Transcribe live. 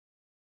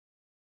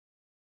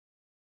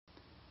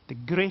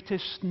The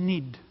greatest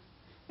need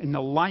in the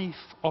life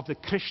of the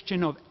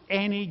Christian of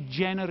any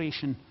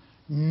generation,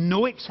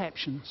 no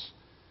exceptions,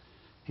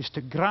 is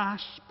to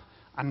grasp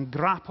and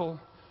grapple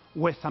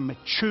with a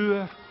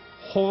mature,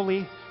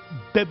 holy,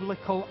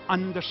 biblical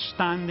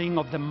understanding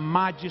of the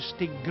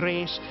majesty,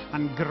 grace,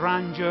 and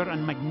grandeur,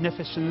 and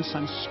magnificence,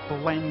 and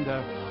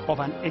splendor of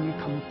an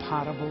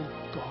incomparable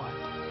God.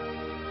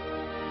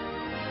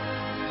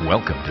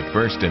 Welcome to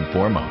First and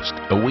Foremost,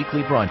 a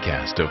weekly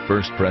broadcast of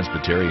First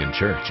Presbyterian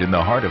Church in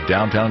the heart of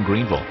downtown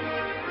Greenville.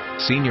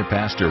 Senior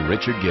Pastor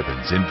Richard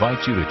Gibbons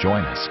invites you to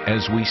join us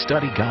as we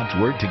study God's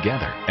Word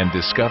together and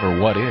discover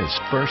what is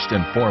first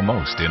and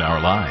foremost in our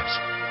lives.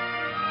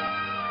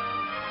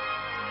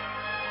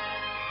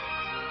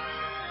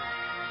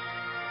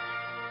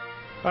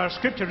 Our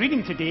scripture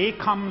reading today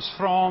comes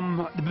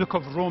from the book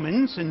of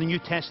Romans in the New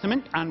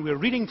Testament, and we're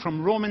reading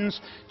from Romans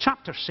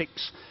chapter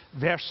 6,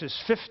 verses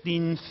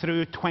 15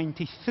 through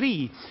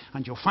 23.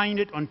 And you'll find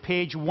it on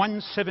page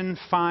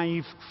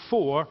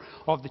 1754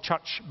 of the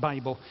Church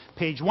Bible.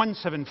 Page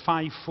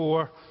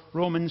 1754,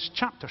 Romans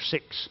chapter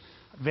 6,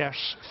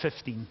 verse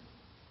 15.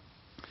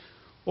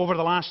 Over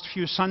the last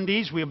few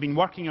Sundays, we have been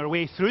working our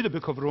way through the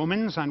book of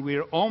Romans, and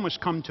we're almost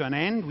come to an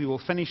end. We will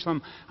finish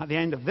them at the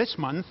end of this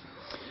month.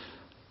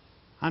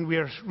 And we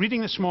are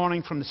reading this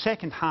morning from the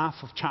second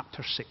half of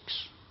chapter 6.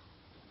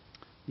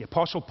 The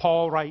Apostle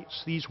Paul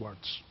writes these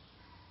words.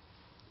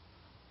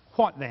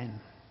 What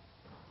then?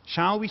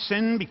 Shall we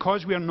sin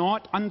because we are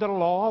not under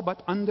law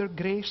but under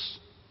grace?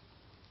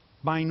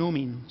 By no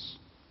means.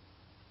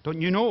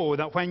 Don't you know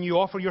that when you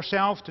offer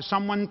yourself to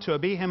someone to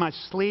obey him as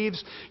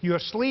slaves, you are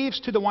slaves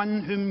to the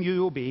one whom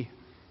you obey?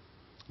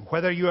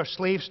 Whether you are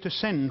slaves to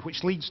sin,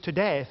 which leads to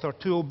death, or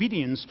to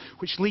obedience,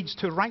 which leads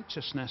to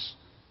righteousness.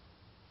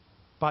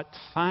 But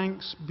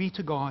thanks be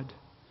to God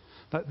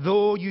that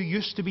though you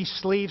used to be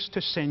slaves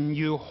to sin,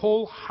 you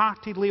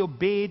wholeheartedly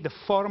obeyed the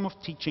form of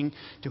teaching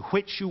to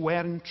which you were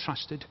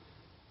entrusted.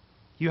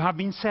 You have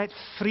been set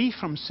free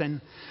from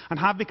sin and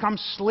have become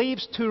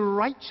slaves to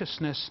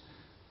righteousness.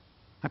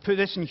 I put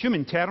this in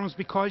human terms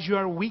because you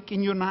are weak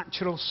in your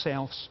natural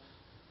selves.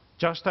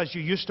 Just as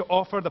you used to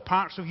offer the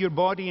parts of your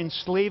body in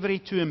slavery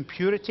to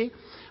impurity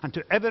and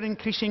to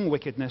ever-increasing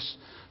wickedness,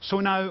 so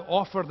now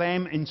offer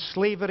them in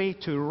slavery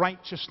to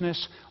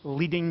righteousness,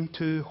 leading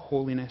to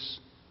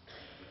holiness.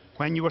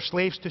 When you were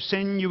slaves to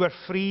sin, you were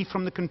free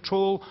from the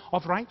control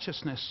of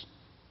righteousness.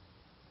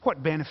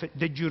 What benefit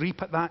did you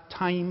reap at that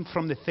time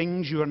from the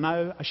things you are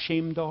now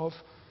ashamed of?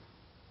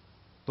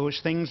 Those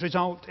things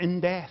result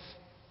in death.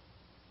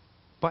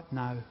 But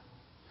now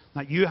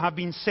that you have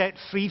been set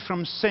free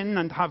from sin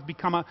and have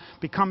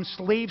become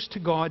slaves to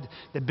God,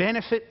 the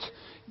benefit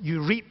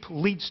you reap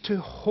leads to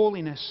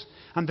holiness,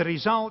 and the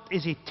result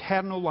is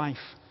eternal life.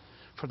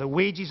 For the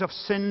wages of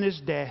sin is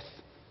death,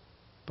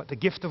 but the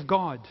gift of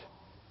God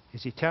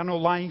is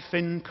eternal life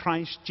in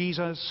Christ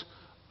Jesus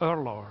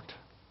our Lord.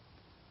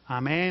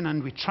 Amen,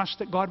 and we trust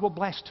that God will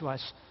bless to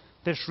us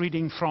this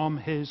reading from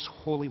His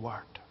holy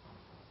word.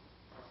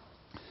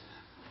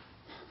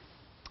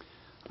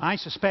 I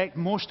suspect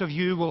most of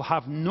you will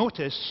have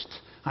noticed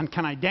and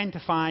can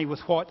identify with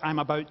what I'm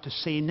about to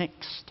say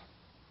next.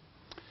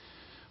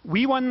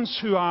 We ones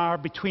who are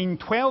between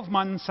 12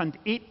 months and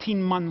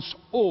 18 months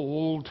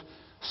old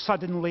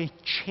suddenly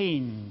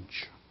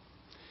change.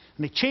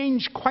 And they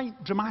change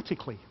quite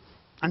dramatically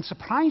and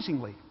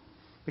surprisingly,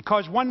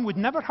 because one would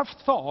never have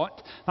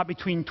thought that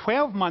between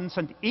 12 months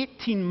and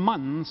 18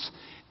 months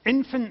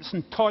infants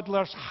and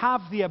toddlers have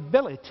the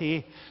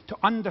ability to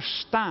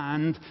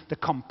understand the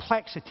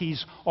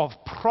complexities of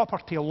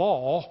property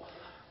law,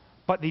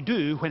 but they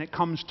do when it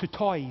comes to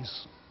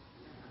toys.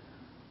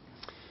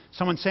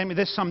 Someone sent me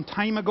this some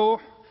time ago,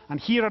 and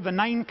here are the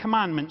 9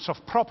 commandments of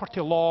property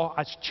law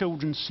as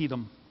children see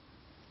them.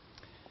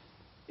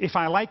 If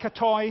I like a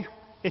toy,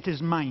 it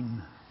is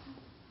mine.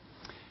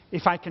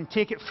 If I can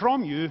take it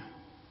from you,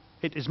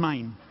 it is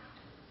mine.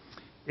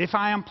 If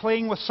I am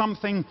playing with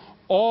something,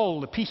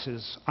 all the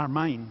pieces are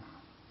mine.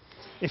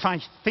 If I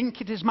think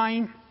it is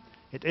mine,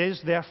 it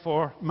is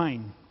therefore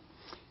mine.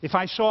 If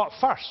I saw it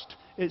first,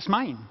 it's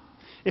mine.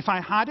 If I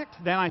had it,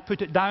 then I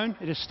put it down,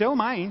 it is still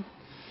mine.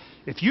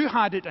 If you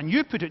had it and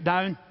you put it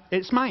down,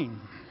 it's mine.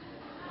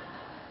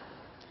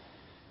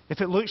 If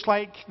it looks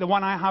like the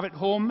one I have at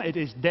home, it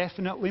is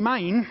definitely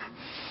mine.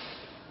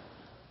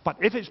 But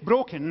if it's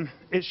broken,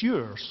 it's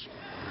yours.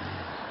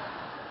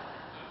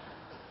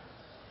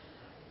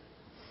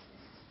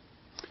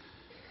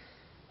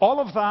 All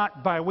of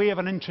that by way of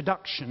an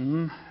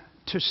introduction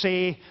to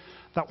say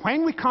that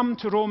when we come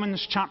to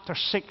Romans chapter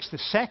 6, the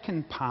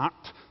second part,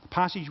 the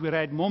passage we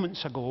read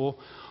moments ago,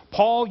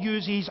 Paul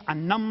uses a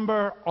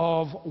number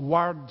of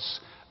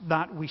words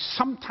that we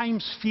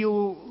sometimes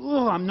feel,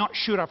 I'm not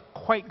sure I've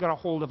quite got a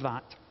hold of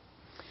that.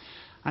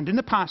 And in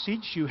the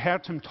passage, you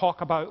heard him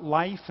talk about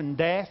life and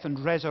death and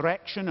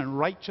resurrection and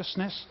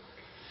righteousness.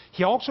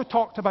 He also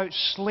talked about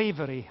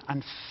slavery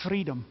and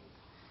freedom.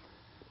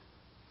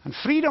 And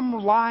freedom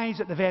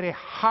lies at the very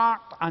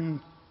heart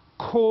and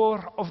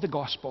core of the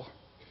gospel.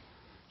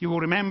 You will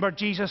remember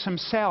Jesus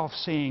himself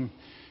saying,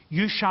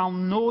 You shall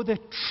know the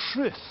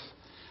truth,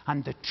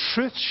 and the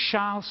truth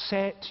shall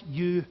set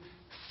you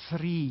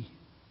free.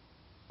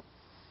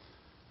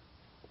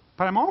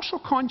 But I'm also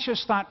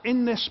conscious that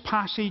in this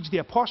passage, the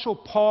Apostle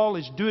Paul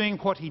is doing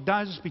what he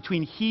does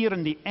between here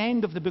and the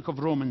end of the book of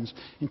Romans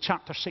in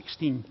chapter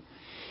 16.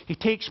 He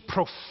takes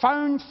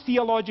profound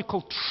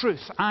theological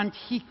truth and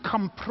he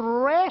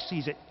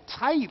compresses it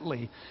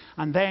tightly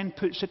and then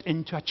puts it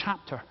into a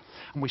chapter.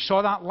 And we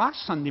saw that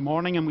last Sunday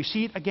morning, and we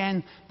see it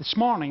again this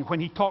morning when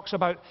he talks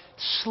about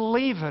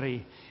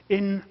slavery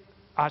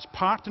as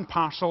part and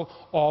parcel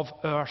of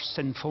our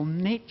sinful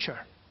nature.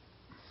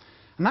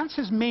 And that's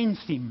his main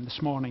theme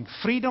this morning,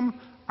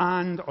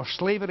 or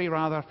slavery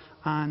rather,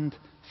 and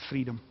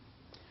freedom.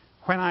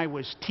 When I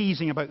was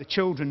teasing about the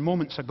children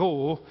moments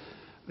ago,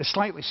 the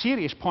slightly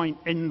serious point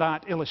in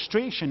that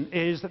illustration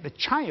is that the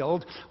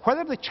child,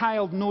 whether the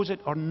child knows it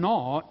or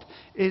not,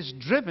 is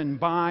driven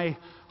by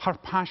her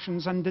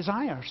passions and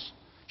desires.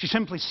 She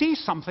simply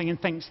sees something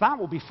and thinks, that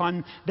will be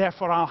fun,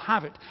 therefore I'll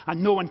have it,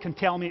 and no one can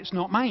tell me it's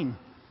not mine.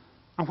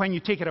 And when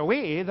you take it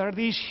away, there are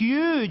these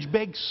huge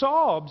big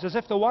sobs as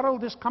if the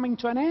world is coming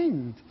to an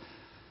end.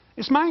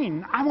 It's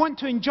mine. I want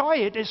to enjoy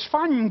it. It's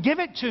fun. Give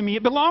it to me.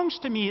 It belongs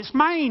to me. It's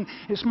mine.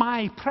 It's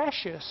my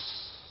precious.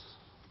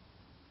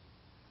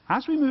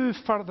 As we move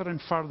further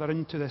and further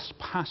into this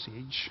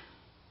passage,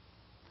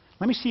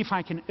 let me see if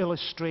I can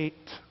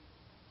illustrate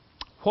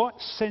what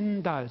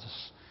sin does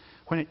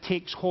when it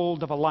takes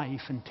hold of a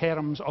life in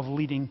terms of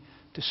leading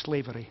to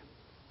slavery.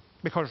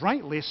 Because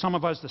rightly, some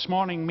of us this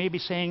morning may be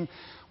saying,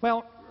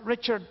 well,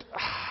 Richard,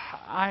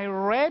 I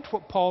read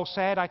what Paul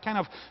said. I kind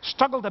of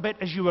struggled a bit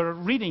as you were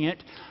reading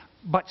it.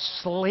 But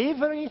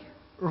slavery?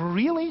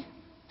 Really?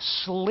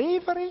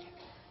 Slavery?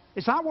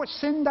 Is that what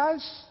sin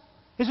does?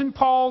 Isn't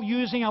Paul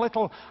using a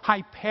little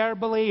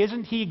hyperbole?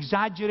 Isn't he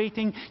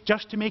exaggerating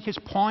just to make his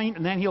point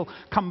and then he'll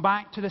come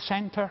back to the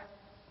center?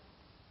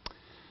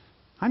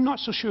 I'm not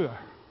so sure.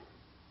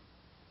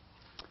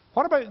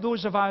 What about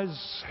those of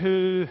us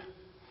who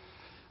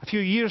a few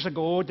years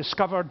ago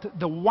discovered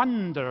the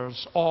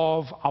wonders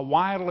of a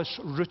wireless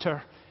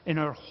router in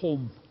our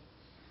home?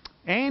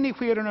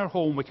 Anywhere in our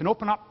home, we can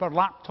open up our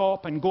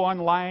laptop and go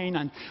online,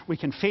 and we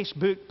can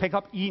Facebook, pick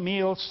up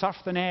emails, surf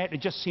the net.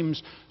 It just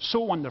seems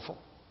so wonderful.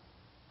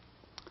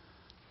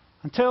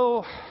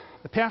 Until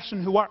the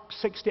person who works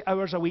 60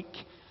 hours a week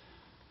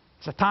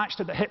is attached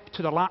at the hip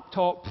to the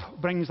laptop,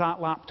 brings that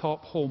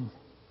laptop home.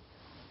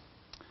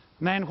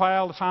 And then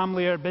while the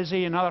family are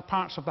busy in other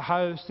parts of the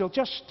house, they'll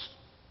just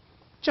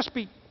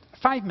be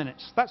 5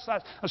 minutes. That's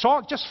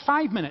all, just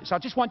 5 minutes. I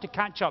just want to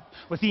catch up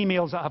with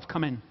emails that have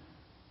come in.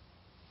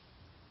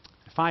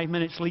 5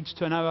 minutes leads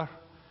to an hour,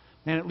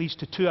 then it leads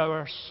to 2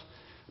 hours.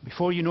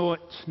 Before you know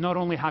it, not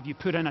only have you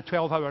put in a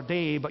 12-hour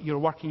day, but you're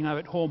working now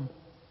at home.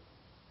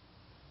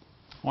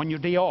 On your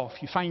day off,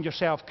 you find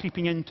yourself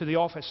creeping into the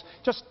office.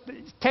 Just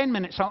 10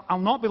 minutes, I'll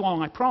not be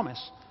long, I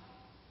promise.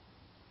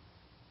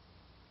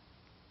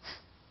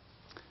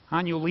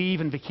 Annual leave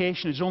and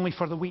vacation is only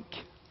for the week.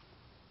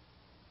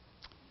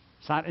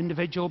 Is that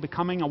individual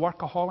becoming a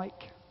workaholic?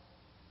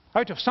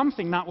 Out of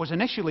something that was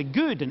initially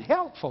good and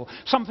helpful,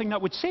 something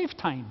that would save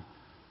time,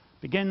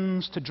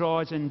 begins to draw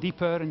us in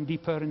deeper and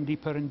deeper and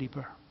deeper and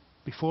deeper.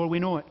 Before we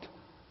know it,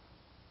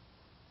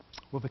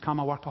 we'll become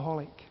a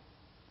workaholic.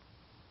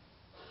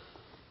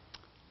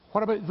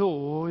 What about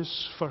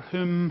those for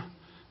whom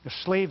their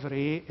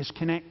slavery is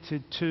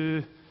connected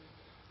to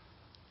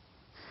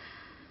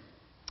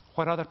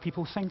what other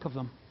people think of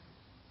them?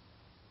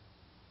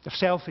 Their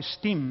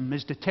self-esteem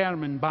is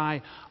determined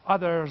by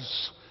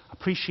others'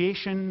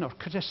 appreciation or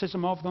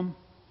criticism of them,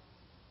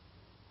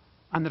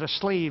 and they're a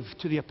slave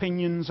to the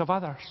opinions of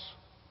others.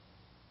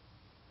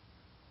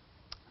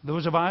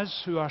 Those of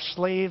us who are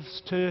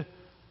slaves to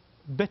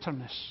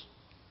bitterness,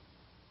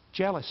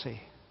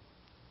 jealousy,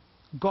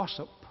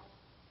 gossip.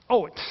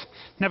 Oh, it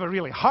never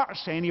really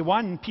hurts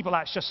anyone. People,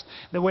 that's just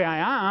the way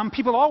I am.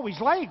 People always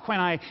like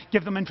when I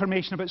give them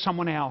information about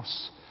someone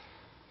else.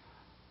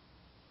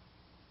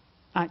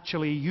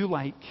 Actually, you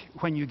like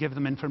when you give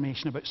them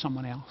information about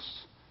someone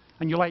else.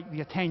 And you like the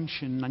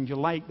attention, and you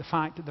like the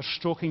fact that they're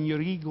stroking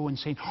your ego and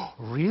saying, oh,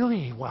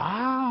 really?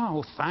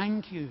 Wow,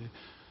 thank you.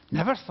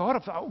 Never thought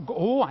of that.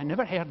 Oh, I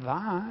never heard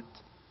that.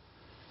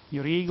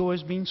 Your ego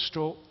is being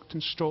stroked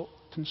and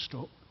stroked and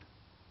stroked.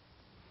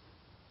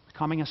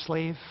 Becoming a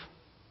slave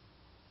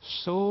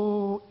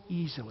so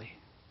easily.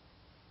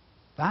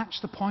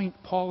 That's the point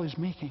Paul is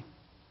making.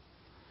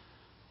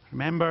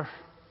 Remember,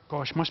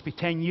 gosh, must be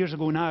 10 years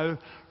ago now,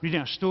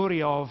 reading a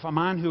story of a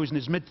man who was in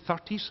his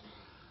mid-30s.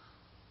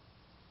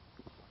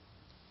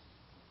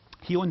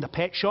 He owned a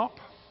pet shop.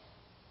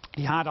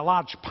 He had a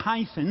large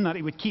python that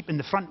he would keep in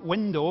the front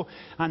window,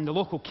 and the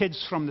local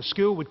kids from the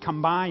school would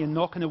come by and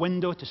knock on the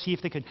window to see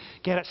if they could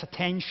get its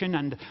attention.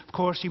 And of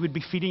course he would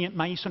be feeding it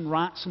mice and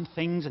rats and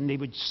things,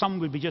 and some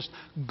would be just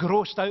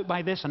grossed out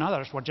by this, and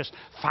others were just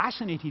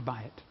fascinated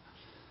by it.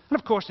 And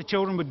of course the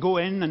children would go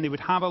in and they would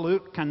have a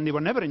look, and they were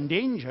never in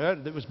danger.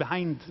 That was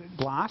behind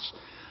glass.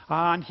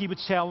 And he would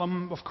sell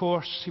them, of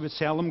course, he would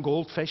sell them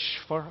goldfish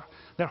for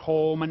their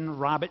home, and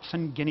rabbits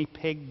and guinea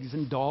pigs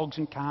and dogs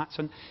and cats,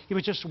 and he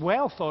was just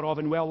well thought of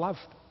and well loved.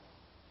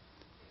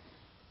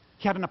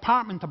 He had an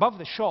apartment above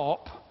the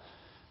shop,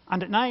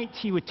 and at night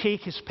he would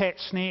take his pet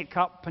snake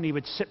up and he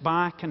would sit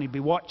back and he'd be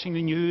watching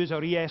the news or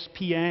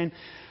ESPN,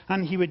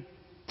 and he would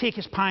take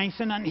his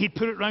python and he'd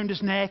put it round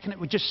his neck and it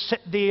would just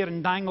sit there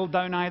and dangle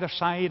down either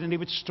side, and he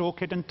would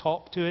stroke it and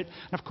talk to it,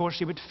 and of course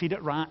he would feed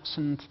it rats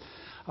and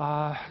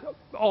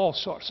all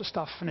sorts of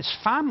stuff. And his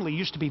family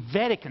used to be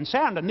very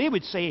concerned, and they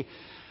would say,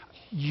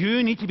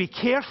 "You need to be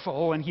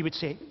careful," and he would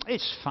say,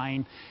 "It's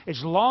fine.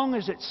 As long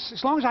as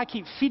I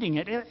keep feeding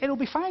it, it'll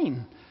be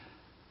fine."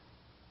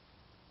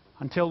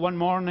 Until one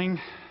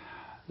morning,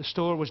 the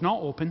store was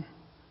not open,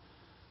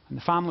 and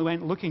the family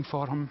went looking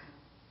for him.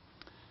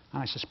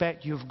 And I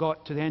suspect you've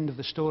got to the end of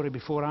the story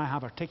before I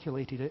have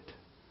articulated it.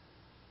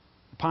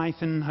 The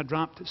python had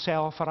wrapped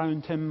itself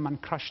around him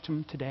and crushed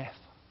him to death.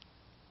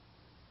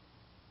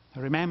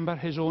 Now remember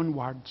his own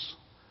words: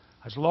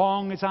 "As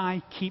long as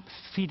I keep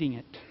feeding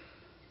it,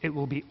 it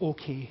will be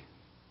okay."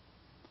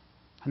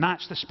 And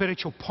that's the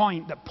spiritual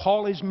point that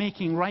Paul is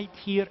making right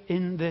here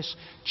in this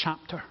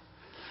chapter.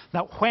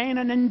 That when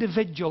an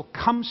individual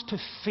comes to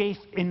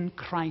faith in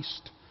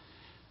Christ,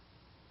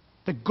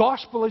 the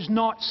gospel is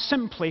not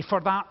simply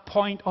for that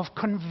point of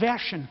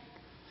conversion.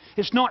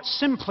 It's not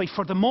simply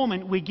for the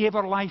moment we gave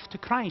our life to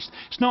Christ.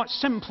 It's not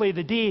simply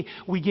the day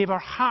we gave our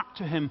heart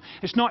to Him.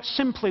 It's not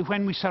simply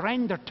when we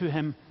surrendered to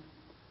Him.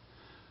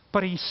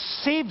 But He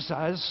saves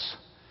us,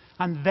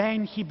 and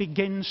then He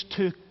begins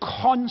to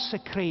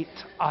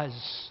consecrate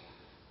us.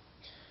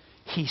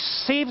 He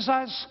saves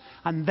us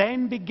and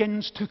then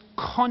begins to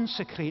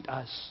consecrate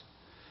us,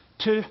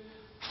 to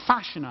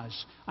fashion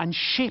us and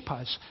shape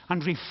us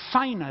and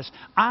refine us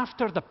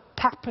after the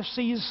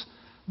purposes,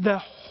 the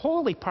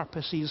holy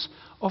purposes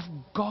of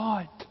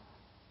God.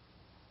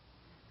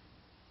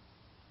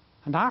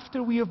 And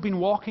after we have been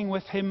walking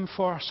with Him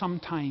for some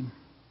time,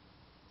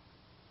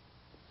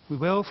 we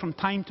will from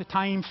time to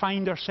time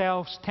find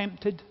ourselves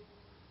tempted,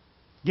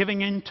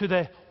 giving in to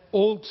the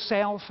old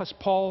self, as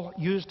Paul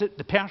used it,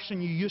 the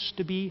person you used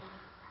to be.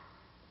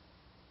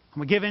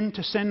 And we give in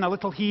to sin a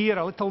little here,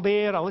 a little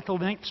there, a little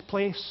the next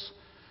place.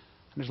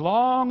 And as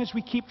long as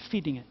we keep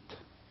feeding it,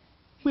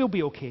 we'll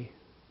be okay.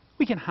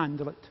 We can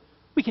handle it.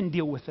 We can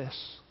deal with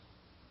this.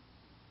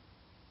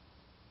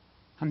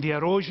 And the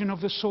erosion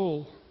of the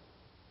soul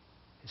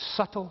is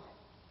subtle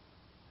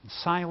and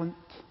silent,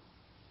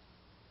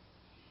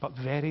 but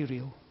very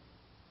real.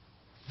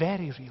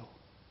 Very real.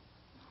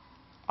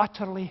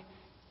 Utterly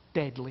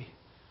deadly.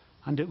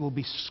 And it will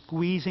be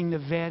squeezing the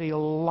very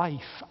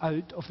life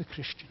out of the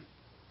Christian.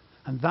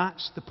 And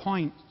that's the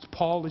point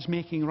Paul is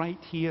making right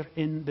here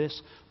in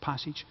this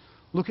passage.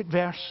 Look at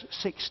verse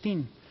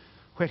 16,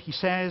 where he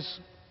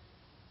says,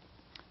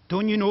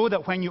 "Don't you know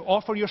that when you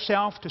offer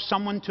yourself to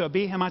someone to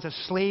obey him as a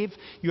slave,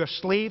 you are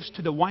slaves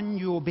to the one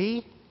you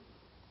obey?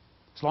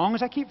 As long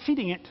as I keep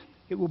feeding it,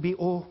 it will be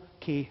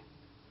okay."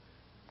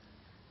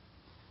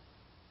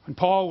 When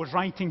Paul was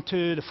writing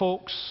to the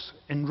folks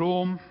in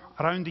Rome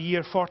around the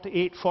year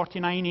 48,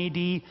 49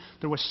 AD,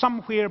 there was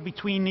somewhere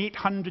between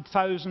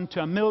 800,000 to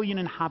 1 million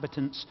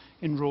inhabitants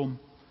in Rome.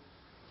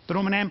 The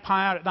Roman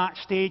Empire at that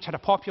stage had a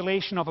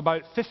population of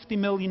about 50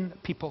 million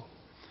people.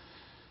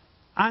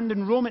 And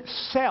in Rome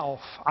itself,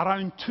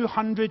 around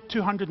 200,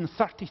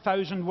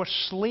 230,000 were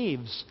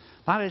slaves.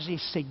 That is a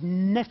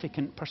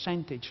significant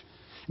percentage.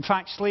 In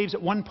fact, slaves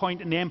at one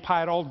point in the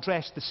empire all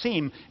dressed the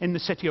same in the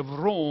city of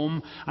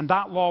Rome, and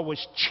that law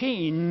was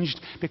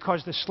changed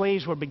because the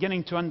slaves were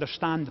beginning to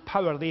understand the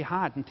power they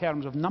had in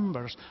terms of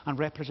numbers and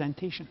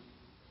representation.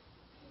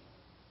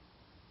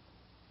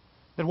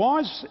 There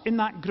was in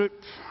that group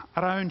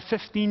around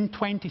 15,000,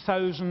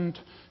 20,000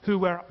 who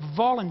were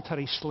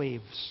voluntary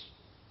slaves.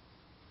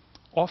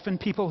 Often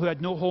people who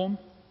had no home,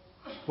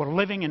 were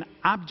living in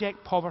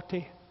abject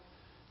poverty,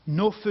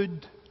 no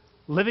food,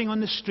 living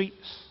on the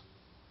streets.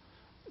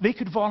 They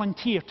could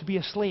volunteer to be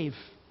a slave.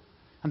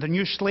 And the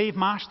new slave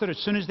master, as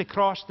soon as they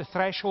crossed the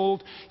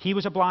threshold, he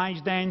was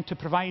obliged then to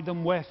provide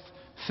them with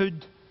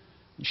food,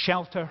 and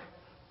shelter,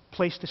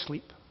 place to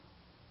sleep.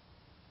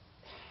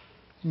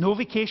 No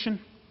vacation,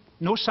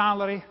 no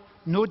salary,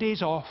 no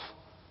days off.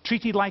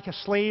 Treated like a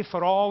slave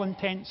for all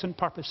intents and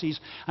purposes.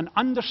 And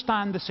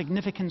understand the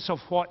significance of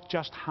what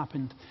just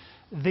happened.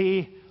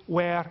 They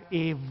were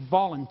a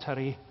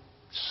voluntary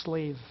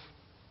slave.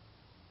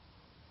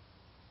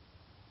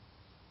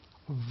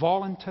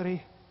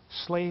 Voluntary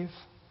slave.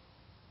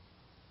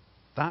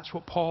 That's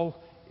what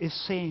Paul is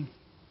saying.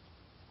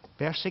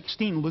 Verse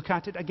 16, look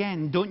at it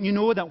again. "Don't you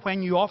know that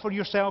when you offer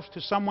yourselves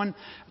to someone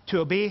to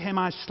obey him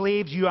as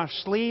slaves, you are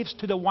slaves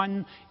to the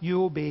one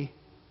you obey?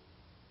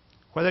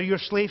 Whether you're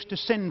slaves to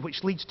sin,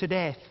 which leads to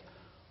death,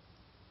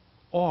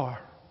 or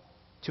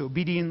to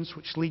obedience,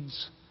 which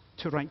leads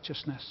to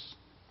righteousness."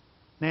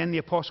 Then the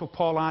Apostle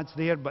Paul adds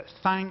there, but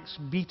thanks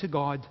be to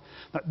God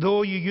that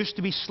though you used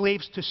to be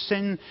slaves to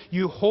sin,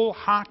 you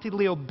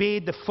wholeheartedly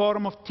obeyed the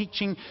form of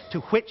teaching to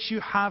which you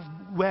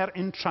were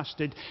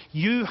entrusted.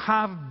 You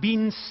have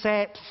been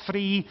set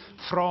free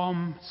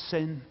from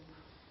sin.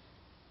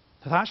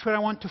 So that's where I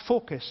want to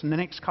focus in the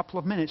next couple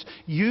of minutes.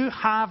 You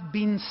have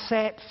been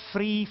set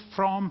free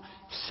from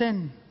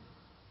sin.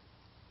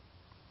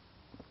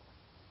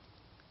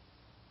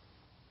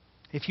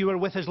 If you were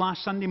with us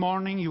last Sunday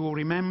morning, you will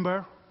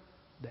remember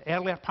the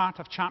earlier part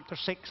of chapter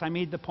 6, I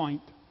made the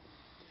point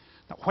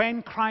that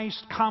when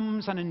Christ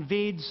comes and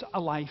invades a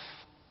life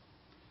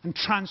and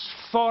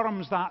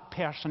transforms that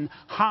person,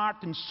 heart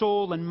and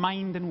soul and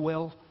mind and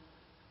will,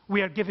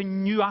 we are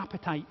given new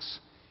appetites,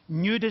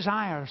 new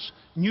desires,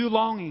 new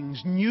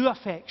longings, new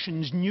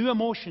affections, new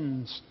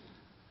emotions,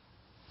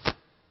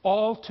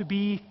 all to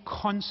be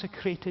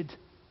consecrated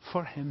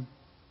for Him.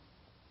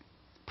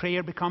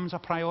 Prayer becomes a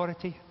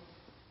priority.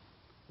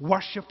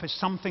 Worship is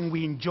something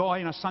we enjoy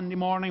on a Sunday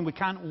morning. We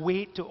can't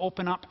wait to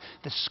open up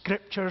the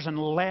Scriptures and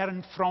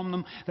learn from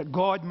them, that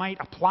God might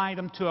apply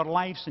them to our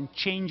lives and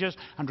change us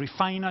and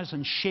refine us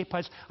and shape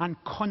us and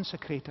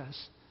consecrate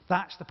us.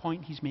 That's the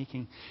point he's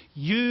making.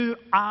 You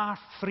are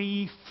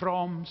free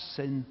from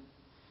sin.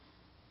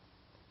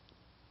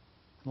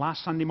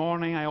 Last Sunday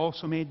morning I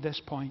also made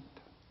this point,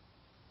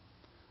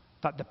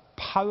 that the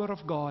power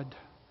of God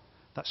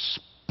that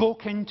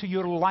spoke into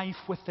your life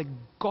with the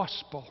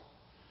gospel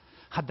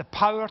had the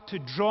power to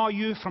draw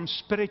you from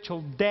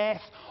spiritual death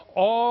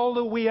all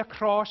the way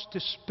across to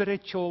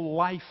spiritual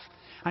life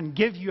and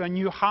give you a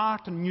new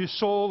heart, a new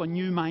soul, a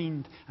new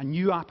mind, and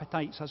new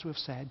appetites, as we've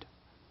said.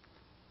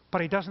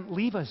 But He doesn't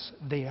leave us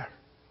there.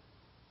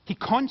 He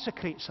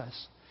consecrates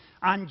us.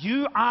 And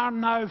you are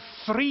now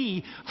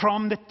free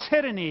from the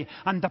tyranny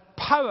and the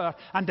power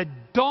and the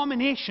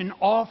domination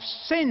of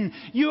sin.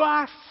 You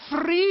are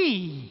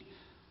free.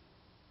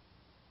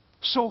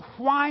 So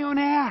why on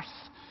earth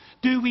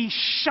do we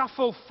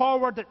shuffle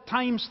forward at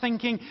times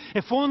thinking,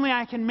 if only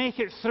I can make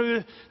it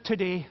through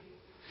today?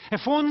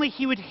 If only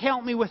He would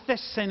help me with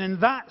this sin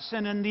and that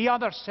sin and the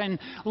other sin.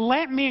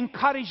 Let me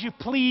encourage you,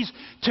 please,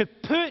 to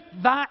put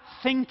that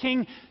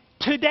thinking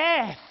to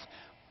death.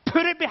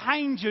 Put it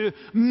behind you.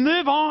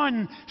 Move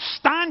on.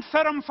 Stand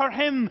firm for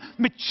Him.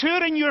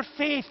 Mature in your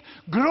faith.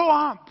 Grow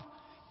up.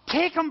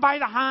 Take Him by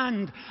the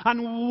hand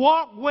and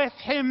walk with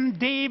Him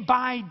day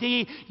by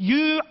day.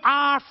 You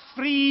are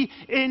free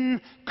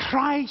in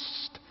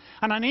Christ.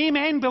 And an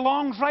amen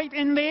belongs right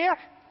in there.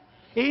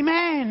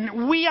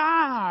 Amen. We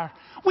are.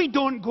 We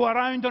don't go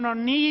around on our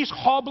knees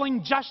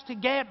hobbling just to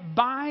get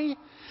by.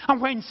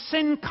 And when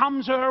sin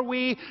comes our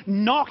way,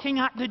 knocking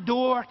at the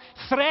door,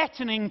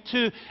 threatening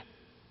to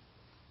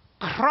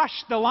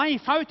crush the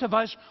life out of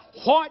us,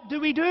 what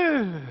do?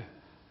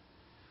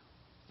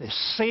 The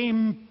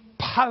same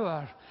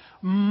power,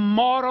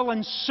 moral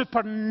and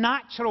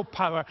supernatural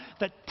power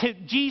that took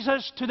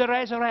Jesus to the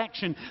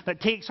resurrection, that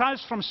takes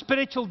us from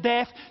spiritual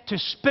death to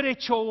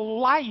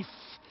spiritual life,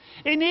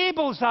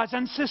 enables us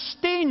and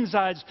sustains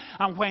us.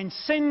 And when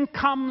sin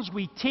comes,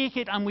 we take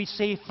it and we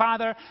say,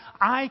 Father,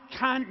 I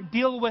can't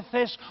deal with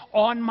this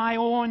on my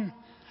own.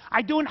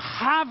 I don't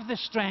have the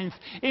strength.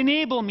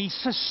 Enable me,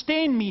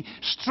 sustain me,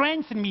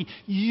 strengthen me.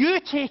 You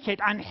take it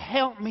and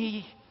help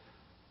me.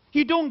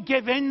 You don't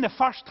give in the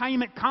first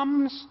time it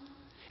comes.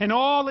 In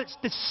all its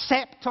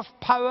deceptive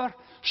power,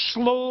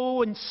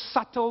 slow and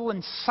subtle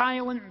and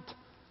silent.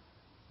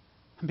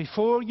 And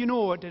before you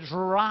know it, it's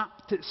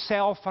wrapped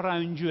itself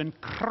around you and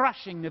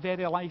crushing the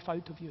very life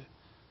out of you.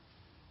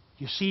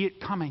 You see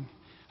it coming,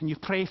 and you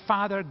pray,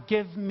 Father,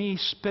 give me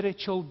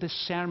spiritual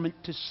discernment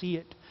to see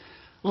it.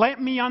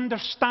 Let me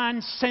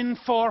understand sin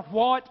for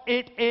what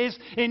it is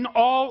in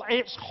all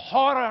its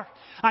horror,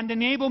 and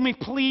enable me,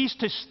 please,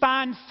 to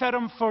stand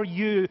firm for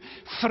You,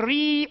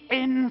 free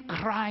in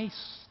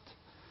Christ.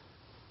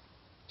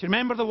 Do you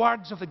remember the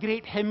words of the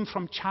great hymn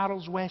from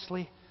Charles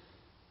Wesley?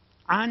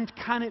 And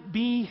Can It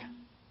Be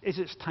is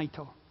its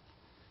title.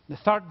 In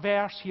the third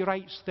verse he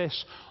writes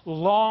this: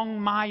 long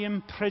my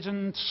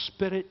imprisoned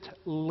spirit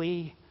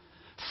lay,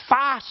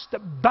 fast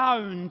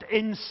bound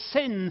in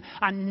sin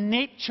and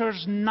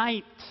nature's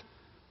night.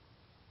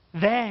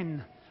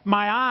 Then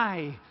my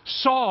eye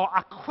saw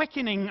a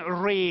quickening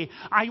ray.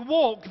 I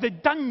woke, the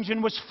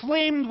dungeon was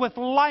flamed with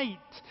light.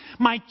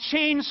 My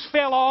chains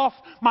fell off,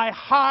 my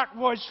heart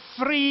was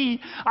free.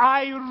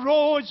 I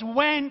rose,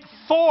 went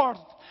forth,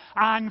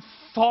 and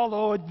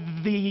followed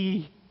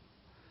Thee.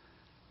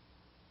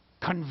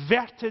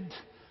 Converted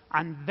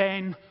and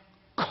then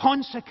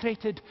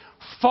consecrated,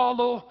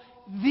 follow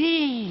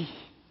Thee.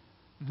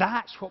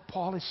 That's what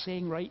Paul is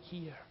saying right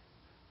here.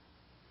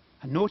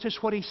 And notice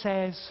what he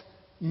says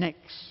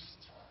next.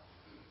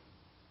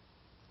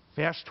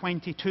 Verse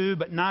 22,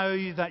 but now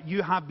that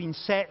you have been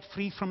set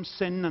free from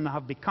sin and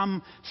have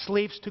become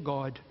slaves to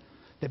God,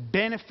 the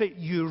benefit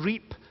you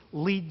reap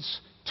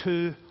leads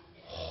to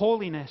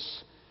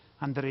holiness,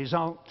 and the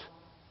result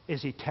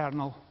is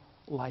eternal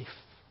life.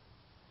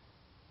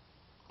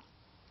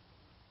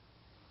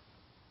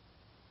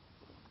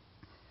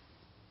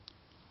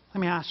 Let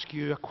me ask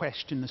you a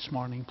question this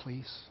morning,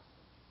 please.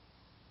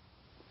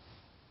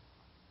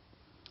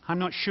 I'm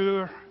not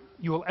sure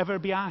you will ever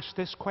be asked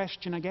this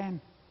question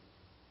again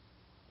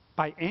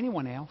by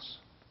anyone else.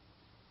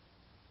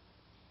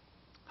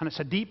 And it's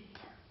a deep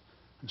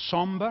and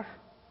somber,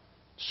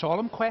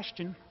 solemn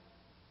question.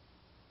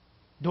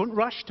 Don't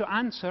rush to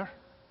answer.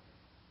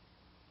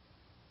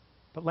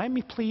 But let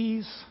me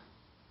please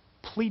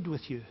plead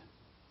with you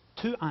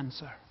to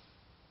answer.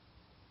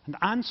 And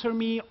answer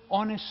me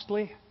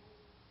honestly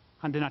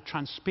and in a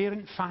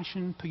transparent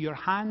fashion. Put your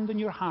hand on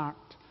your heart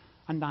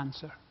and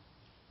answer.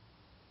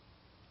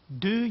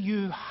 Do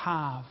you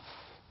have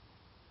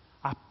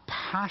a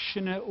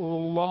passionate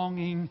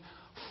longing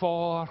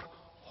for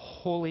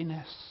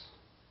holiness?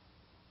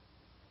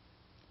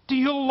 Do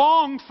you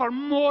long for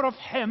more of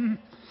Him?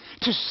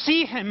 To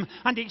see Him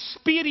and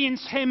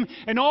experience Him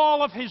in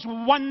all of His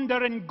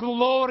wonder and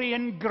glory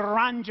and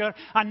grandeur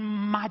and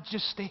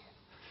majesty?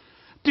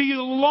 Do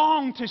you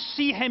long to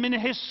see Him in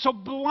His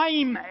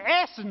sublime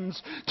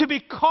essence, to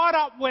be caught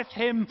up with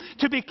Him,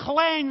 to be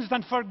cleansed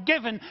and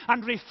forgiven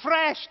and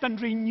refreshed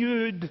and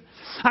renewed?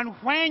 And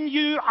when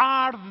you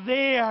are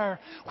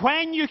there,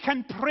 when you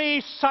can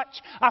pray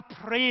such a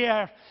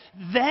prayer,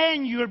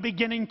 then you're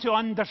beginning to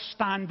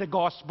understand the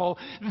gospel.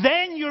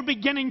 Then you're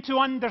beginning to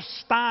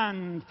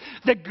understand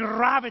the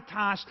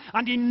gravitas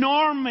and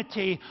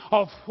enormity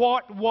of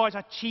what was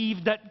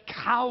achieved at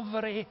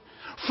Calvary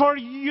for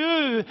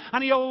you.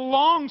 And He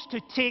longs to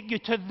take you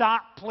to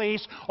that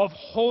place of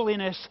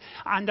holiness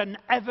and an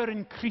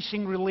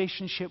ever-increasing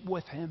relationship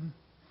with Him.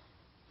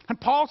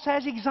 And Paul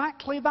says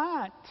exactly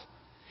that.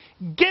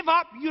 Give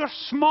up your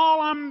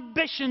small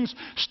ambitions.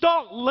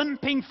 Stop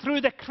limping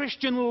through the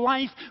Christian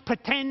life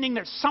pretending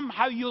that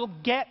somehow you'll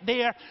get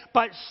there,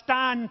 but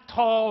stand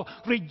tall.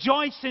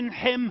 Rejoice in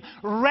Him.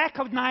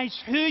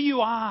 Recognize who you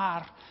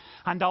are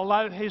and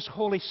allow His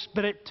Holy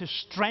Spirit to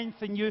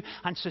strengthen you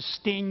and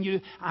sustain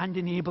you and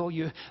enable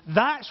you.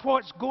 That's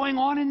what's going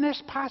on in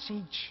this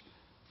passage.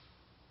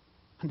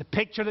 And the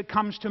picture that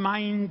comes to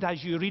mind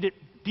as you read it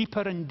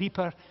deeper and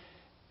deeper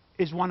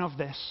is one of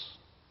this.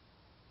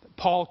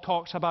 Paul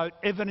talks about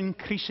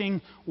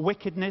ever-increasing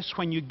wickedness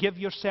when you give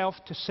yourself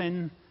to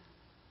sin,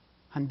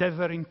 and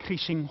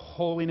ever-increasing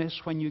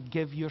holiness when you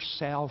give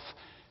yourself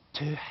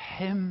to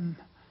Him.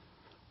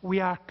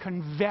 We are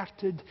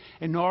converted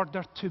in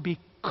order to be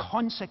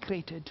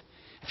consecrated.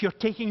 If you're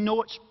taking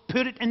notes,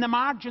 put it in the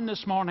margin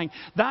this morning.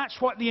 That's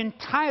what the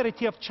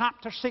entirety of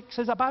chapter 6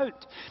 is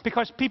about.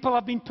 Because people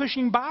have been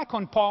pushing back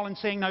on Paul and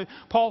saying, now,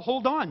 Paul,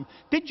 hold on.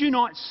 Did you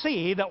not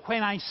say that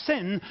when I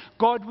sin,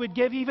 God would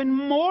give even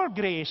more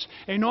grace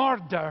in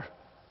order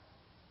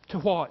to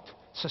what?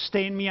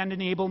 Sustain me and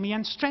enable me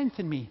and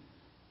strengthen me.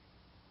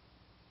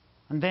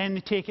 And then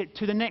they take it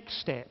to the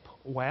next step.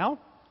 Well,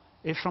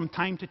 if from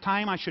time to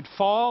time I should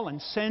fall and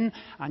sin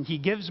and He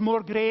gives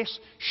more grace,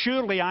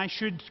 surely I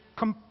should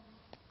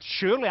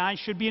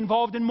be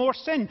involved in more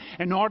sin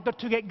in order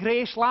to get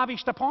grace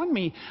lavished upon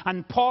me.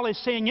 And Paul is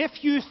saying,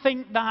 if you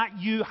think that,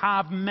 you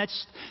have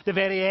missed the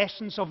very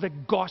essence of the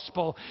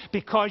gospel,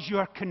 because you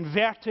are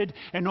converted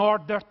in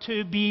order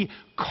to be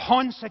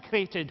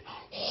consecrated,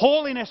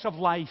 holiness of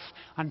life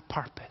and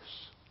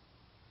purpose.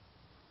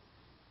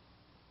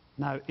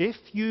 Now, if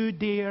you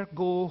dare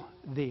go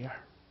there,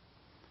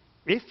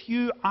 if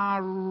you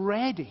are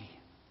ready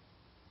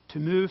to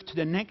move to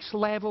the next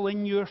level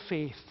in your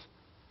faith,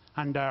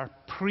 and are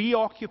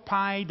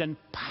preoccupied and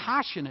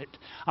passionate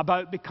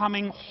about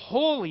becoming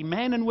holy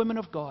men and women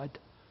of God,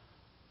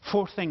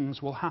 4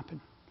 things will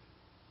happen.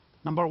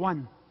 Number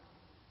 1,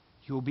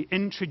 you will be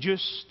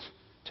introduced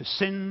to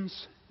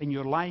sins in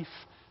your life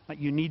that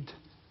you need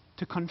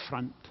to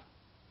confront.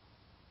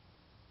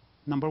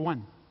 Number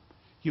 1,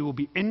 you will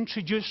be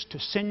introduced to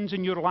sins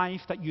in your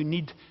life that you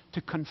need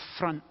to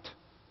confront.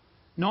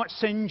 Not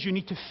sins you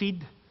need to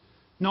feed,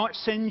 not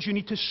sins you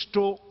need to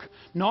stroke,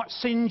 not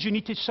sins you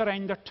need to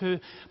surrender to,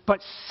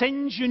 but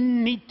sins you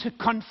need to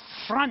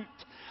confront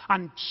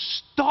and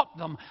stop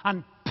them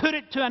and put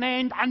it to an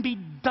end and be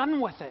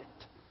done with it.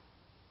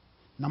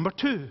 Number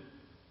 2,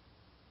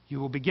 you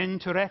will begin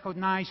to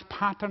recognize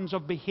patterns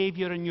of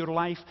behavior in your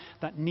life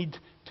that need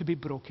to be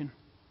broken.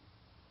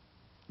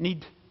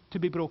 Need to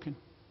be broken.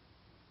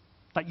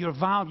 That your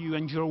value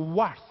and your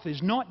worth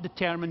is not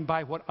determined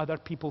by what other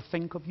people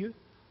think of you.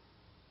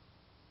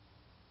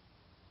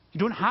 You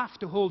don't have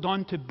to hold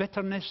on to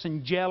bitterness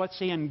and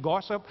jealousy and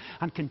gossip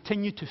and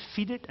continue to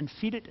feed it and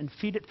feed it and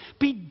feed it.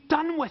 Be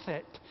done with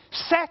it.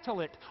 Settle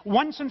it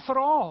once and for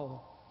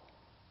all.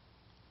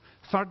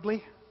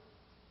 Thirdly,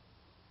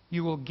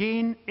 you will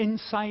gain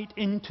insight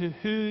into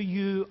who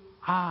you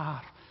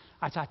are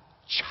as a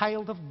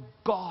child of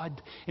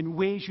God in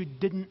ways you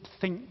didn't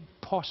think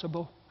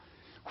possible.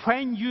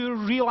 When you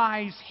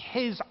realize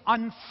His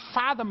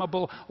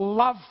unfathomable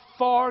love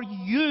for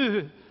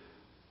you,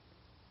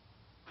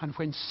 and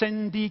when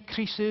sin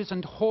decreases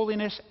and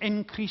holiness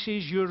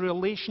increases, your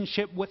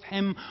relationship with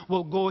Him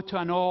will go to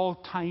an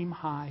all-time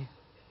high.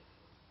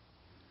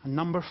 And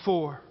number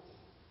 4,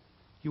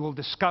 you will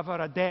discover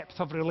a depth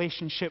of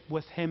relationship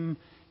with Him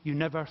you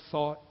never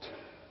thought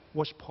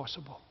was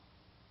possible.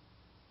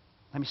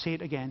 Let me say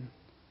it again.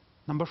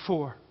 Number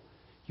 4,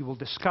 you will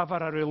discover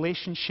a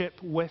relationship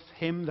with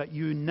Him that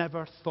you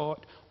never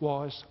thought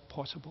was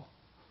possible.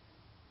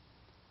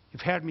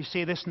 You've heard me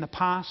say this in the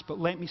past, but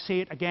let me say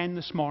it again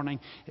this morning.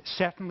 It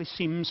certainly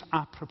seems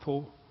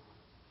apropos.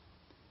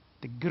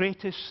 The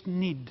greatest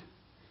need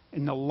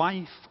in the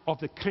life of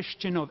the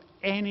Christian of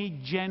any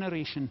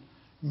generation,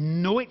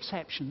 no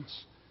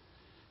exceptions,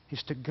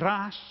 is to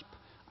grasp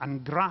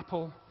and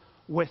grapple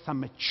with a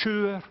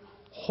mature,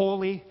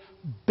 holy,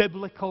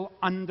 biblical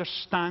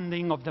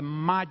understanding of the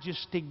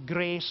majesty,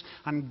 grace,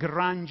 and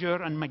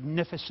grandeur, and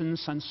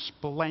magnificence, and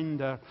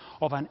splendor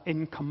of an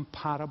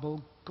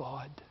incomparable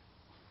God.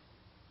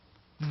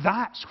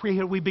 That's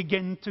where we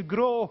begin to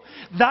grow.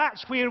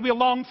 That's where we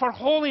long for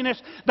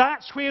holiness.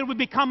 That's where we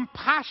become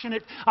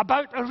passionate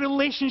about a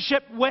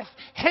relationship with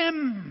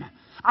Him.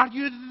 Are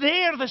you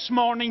there this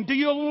morning? Do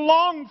you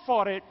long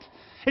for it?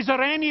 Is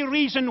there any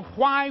reason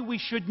why we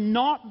should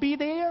not be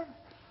there?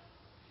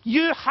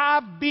 You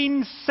have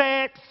been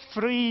set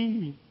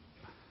free.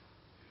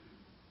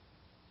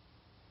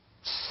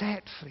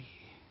 Set free.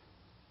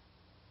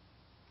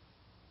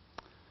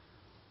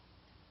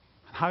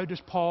 How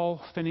does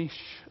Paul finish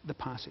the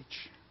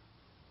passage?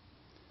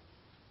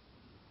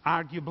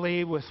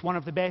 Arguably with one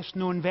of the best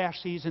known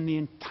verses in the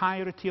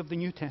entirety of the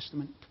New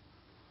Testament.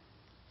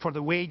 For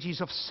the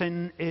wages of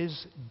sin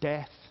is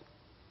death,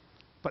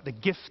 but the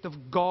gift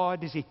of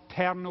God is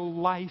eternal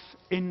life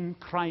in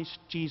Christ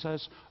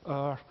Jesus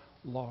our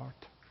Lord.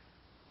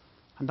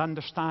 And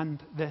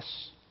understand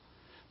this,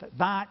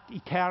 that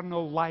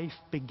eternal life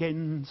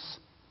begins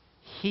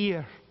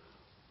here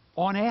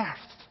on earth.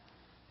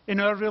 In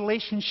our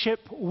relationship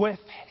with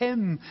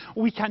Him,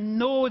 we can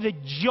know the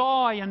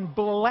joy and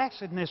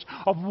blessedness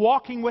of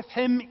walking with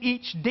Him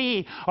each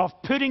day, of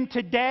putting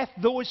to death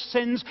those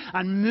sins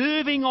and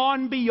moving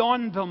on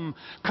beyond them,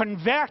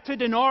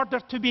 converted in order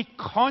to be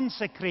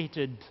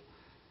consecrated.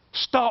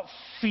 Stop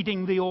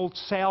feeding the old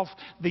self,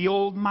 the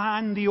old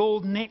man, the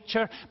old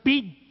nature.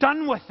 Be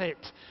done with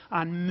it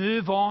and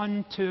move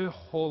on to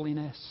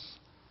holiness.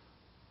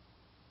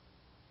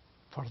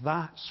 For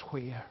that's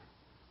where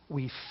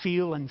we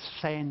feel and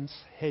sense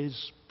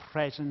His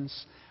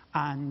presence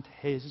and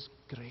His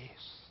grace.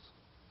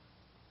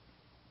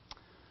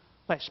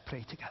 Let's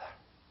pray together.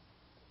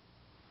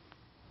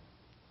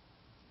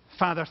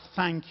 Father,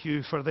 thank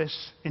You for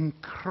this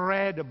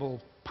incredible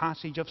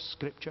passage of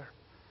Scripture.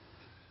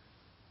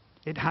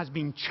 It has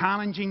been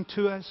challenging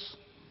to us,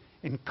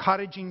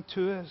 encouraging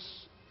to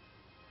us.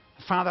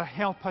 Father,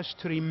 help us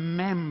to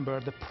remember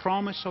the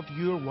promise of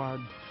Your word,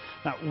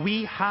 that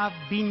we have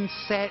been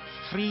set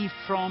free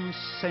from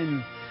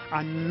sin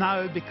and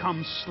now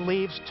become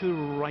slaves to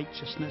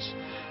righteousness.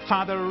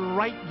 Father,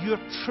 write Your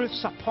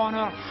truths upon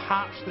our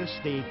hearts this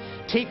day.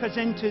 Take us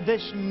into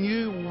this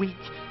new week,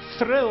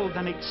 thrilled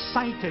and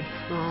excited,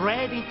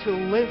 ready to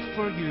live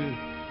for You,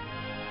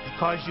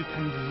 because You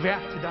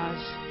converted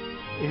us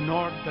in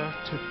order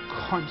to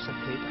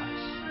consecrate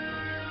us.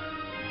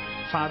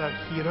 Father,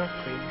 hear our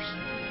prayers.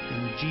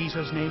 In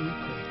Jesus' name we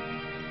pray.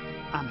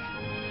 Amen.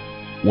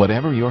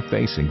 Whatever you're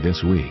facing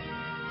this week,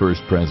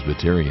 First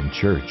Presbyterian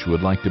Church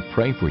would like to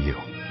pray for you.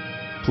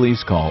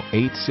 Please call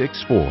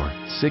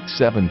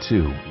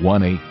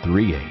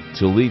 864-672-1838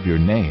 to leave your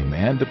name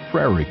and a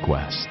prayer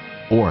request,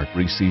 or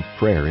receive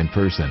prayer in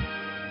person.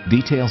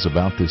 Details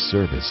about this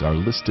service are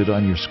listed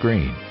on your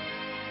screen.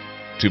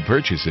 To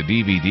purchase a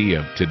DVD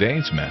of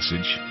today's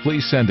message,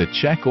 please send a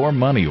check or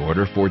money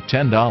order for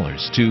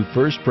 $10 to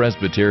First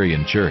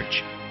Presbyterian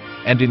Church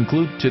and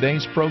include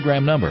today's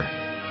program number.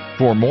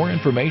 For more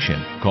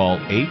information, call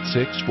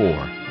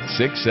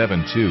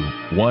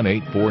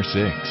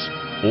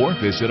 864-672-1846 or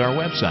visit our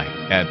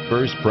website at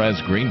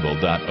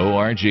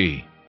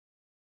firstpresgreenville.org.